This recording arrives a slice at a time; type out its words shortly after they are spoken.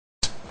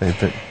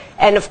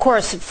And of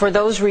course, for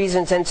those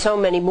reasons and so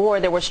many more,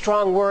 there were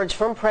strong words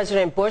from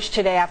President Bush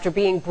today after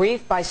being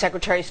briefed by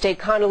Secretary of State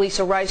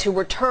Condoleezza Rice, who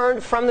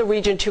returned from the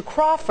region to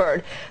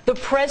Crawford. The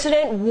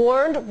president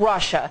warned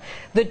Russia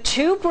the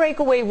two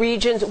breakaway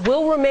regions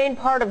will remain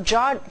part of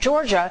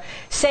Georgia,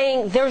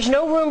 saying there's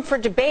no room for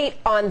debate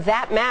on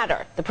that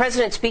matter. The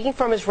president, speaking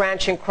from his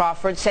ranch in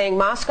Crawford, saying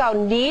Moscow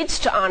needs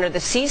to honor the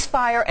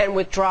ceasefire and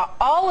withdraw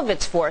all of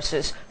its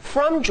forces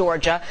from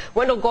Georgia.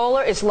 Wendell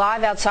Goler is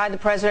live outside the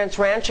president's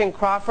ranch in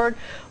Crawford.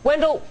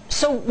 Wendell,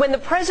 so when the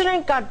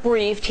president got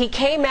briefed, he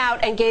came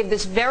out and gave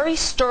this very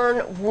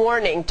stern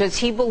warning. Does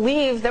he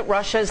believe that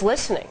Russia is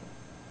listening?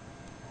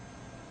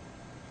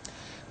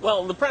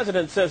 Well, the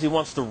president says he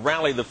wants to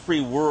rally the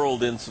free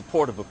world in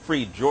support of a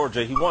free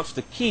Georgia. He wants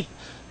to keep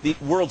the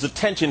world's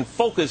attention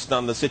focused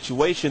on the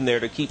situation there,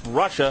 to keep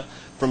Russia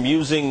from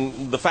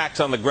using the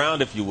facts on the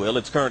ground, if you will,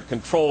 its current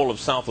control of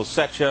South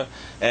Ossetia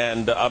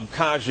and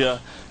Abkhazia,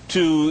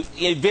 to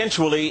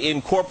eventually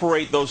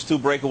incorporate those two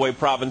breakaway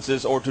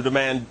provinces or to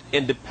demand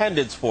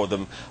independence for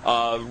them.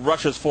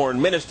 Russia's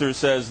foreign minister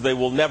says they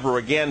will never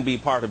again be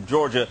part of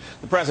Georgia.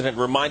 The president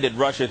reminded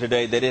Russia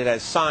today that it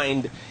has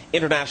signed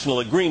international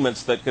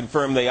agreements that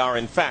confirm they are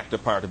in fact a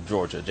part of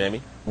Georgia.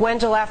 Jamie?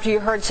 Wendell, after you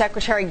heard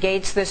Secretary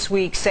Gates this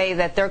week say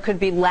that there could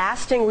be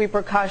lasting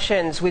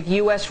repercussions with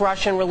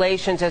U.S.-Russian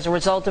relations as a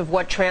result of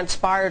what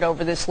transpired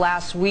over this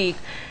last week,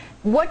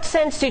 what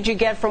sense did you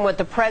get from what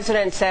the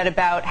president said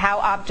about how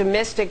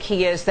optimistic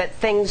he is that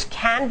things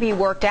can be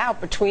worked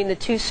out between the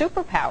two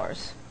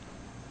superpowers?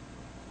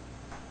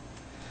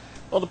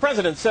 Well, the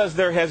president says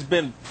there has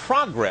been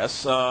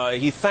progress.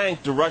 He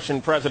thanked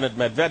Russian President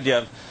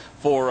Medvedev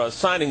for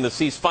signing the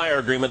ceasefire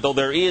agreement, though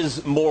there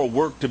is more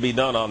work to be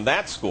done on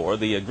that score.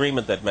 The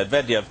agreement that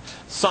Medvedev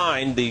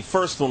signed, the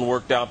first one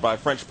worked out by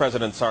French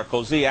President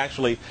Sarkozy,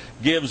 actually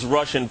gives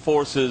Russian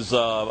forces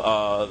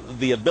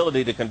the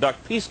ability to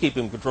conduct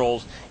peacekeeping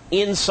patrols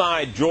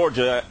inside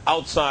Georgia,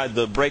 outside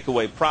the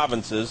breakaway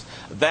provinces.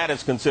 That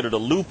is considered a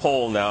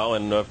loophole now,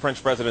 and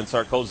French President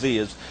Sarkozy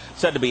is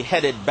said to be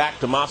headed back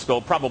to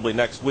Moscow probably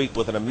next week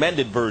with an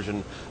amended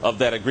version of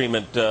that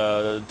agreement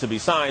to be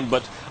signed.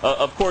 But,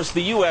 of course,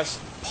 the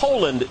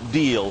U.S.-Poland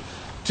deal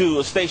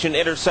to station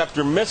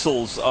interceptor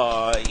missiles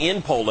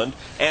in Poland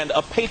and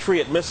a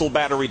Patriot missile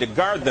battery to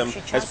guard them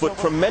has put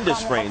tremendous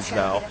strains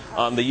now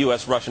on the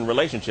U.S.-Russian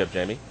relationship,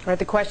 Jamie. All right,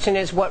 the question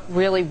is what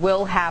really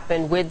will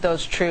happen with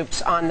those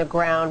troops on the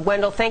ground.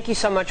 Wendell, thank you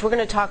so much. We're going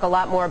to talk a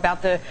lot more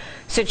about the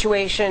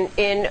situation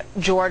in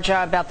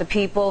Georgia, about the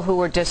people who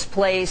were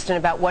displaced, and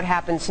about what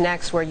happens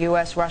next where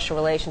U.S.-Russia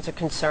relations are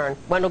concerned.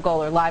 Wendell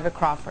Goler, live at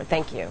Crawford.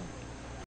 Thank you.